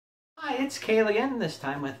Hi, it's Kale again, this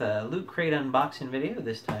time with a Loot Crate unboxing video,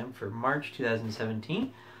 this time for March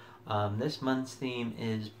 2017. This month's theme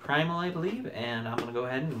is Primal, I believe, and I'm going to go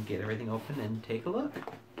ahead and get everything open and take a look.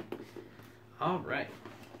 Alright.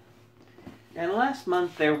 And last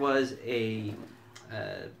month there was a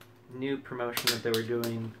new promotion that they were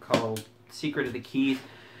doing called Secret of the Keys.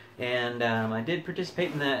 And I did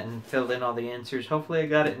participate in that and filled in all the answers. Hopefully I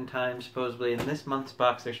got it in time. Supposedly in this month's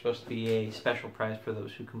box there's supposed to be a special prize for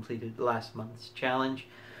those who completed last month's challenge.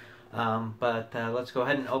 But let's go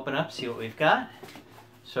ahead and open up, see what we've got.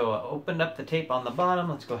 So I opened up the tape on the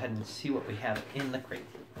bottom. Let's go ahead and see what we have in the crate.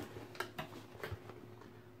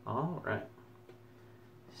 Alright.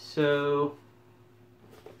 So,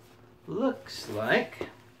 looks like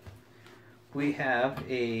we have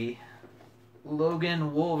a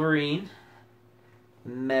Logan Wolverine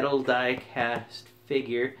metal die cast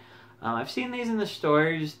figure. I've seen these in the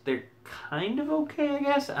stores. They're kind of okay, I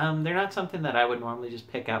guess. They're not something that I would normally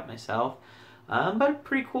just pick out myself, but a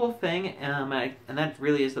pretty cool thing. And that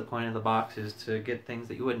really is the point of the box, is to get things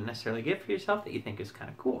that you wouldn't necessarily get for yourself that you think is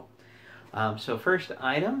kind of cool. So first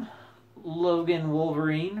item, Logan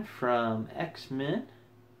Wolverine from X-Men,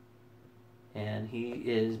 and he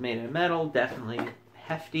is made of metal, definitely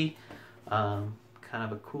hefty. Kind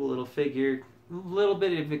of a cool little figure, a little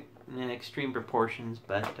bit of in extreme proportions,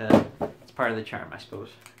 but it's part of the charm, I suppose.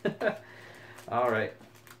 Alright,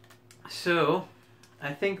 so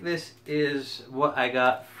I think this is what I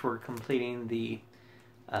got for completing the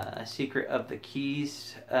Secret of the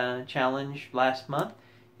Keys challenge last month.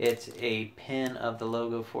 It's a pin of the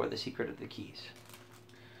logo for the Secret of the Keys.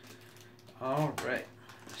 Alright,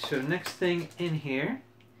 so next thing in here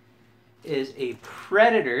is a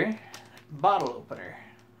Predator bottle opener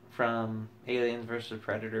from Aliens vs.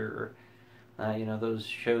 Predator, or you know, those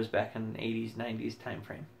shows back in the 80s, 90s time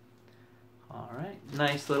frame. Alright,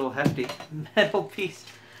 nice little hefty metal piece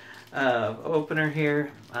of opener here.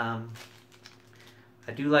 I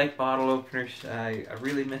do like bottle openers. I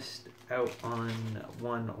really missed out on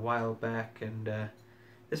one a while back, and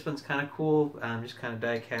this one's kind of cool. Just kind of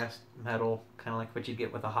die cast metal, kind of like what you'd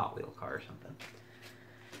get with a Hot Wheel car or something.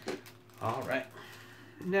 Alright.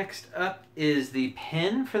 Next up is the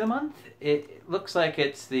pin for the month. It looks like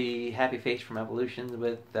it's the Happy Face from Evolutions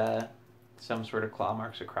with some sort of claw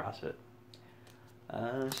marks across it.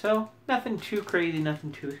 So nothing too crazy,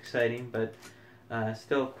 nothing too exciting, but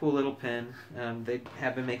still a cool little pin. They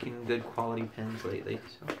have been making good quality pins lately.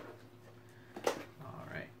 So,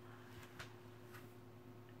 alright.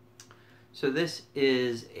 So this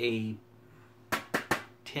is a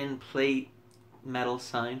tin plate metal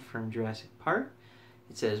sign from Jurassic Park.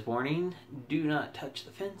 It says, "Warning, do not touch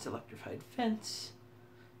the fence, electrified fence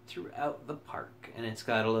throughout the park." And it's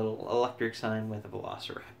got a little electric sign with a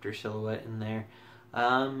velociraptor silhouette in there.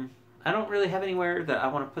 I don't really have anywhere that I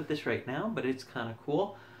want to put this right now, but it's kind of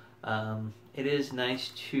cool. It is nice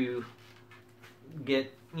to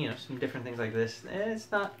get, you know, some different things like this.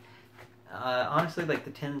 It's not, honestly, like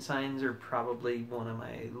the tin signs are probably one of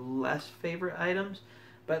my less favorite items.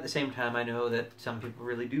 But at the same time, I know that some people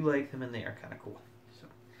really do like them, and they are kind of cool. So,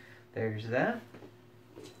 there's that.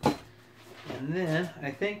 And then,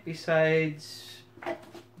 I think besides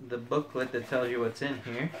the booklet that tells you what's in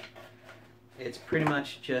here, it's pretty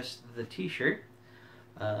much just the t-shirt.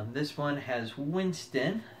 This one has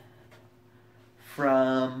Winston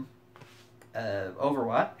from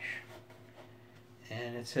Overwatch.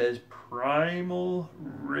 And it says Primal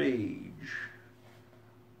Rage.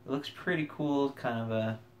 It looks pretty cool, kind of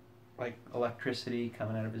a like electricity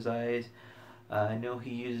coming out of his eyes. I know he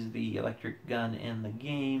uses the electric gun in the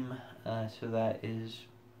game, so that is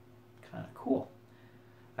kind of cool.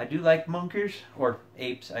 I do like monkers, or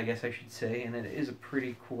apes I guess I should say, and it is a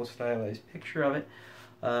pretty cool stylized picture of it.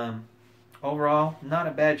 Overall, not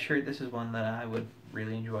a bad shirt. This is one that I would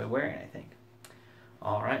really enjoy wearing, I think.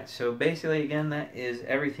 Alright, so basically again, that is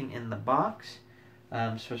everything in the box.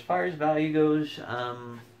 So as far as value goes,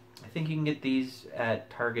 I think you can get these at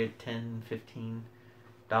Target $10,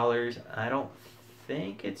 $15. I don't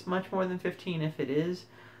think it's much more than $15 if it is.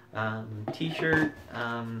 T-shirt,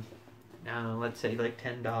 let's say like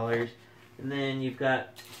 $10. And then you've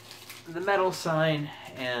got the metal sign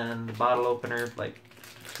and the bottle opener, like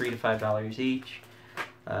 $3 to $5 each.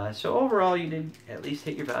 So overall, you did at least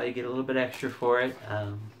hit your value, get a little bit extra for it.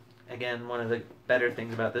 Again, one of the better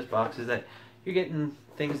things about this box is that you're getting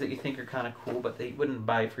things that you think are kind of cool, but that you wouldn't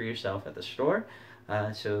buy for yourself at the store.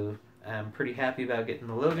 So I'm pretty happy about getting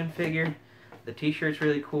the Logan figure. The t-shirt's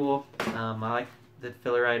really cool. I like the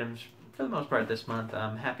filler items for the most part this month.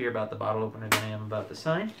 I'm happier about the bottle opener than I am about the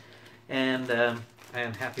sign. And I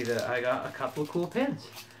am happy that I got a couple of cool pins.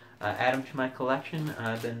 add them to my collection.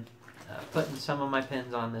 I've been putting some of my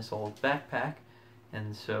pins on this old backpack,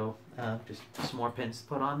 and so just some more pins to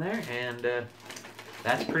put on there, and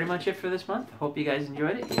that's pretty much it for this month. Hope you guys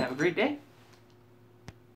enjoyed it. You have a great day.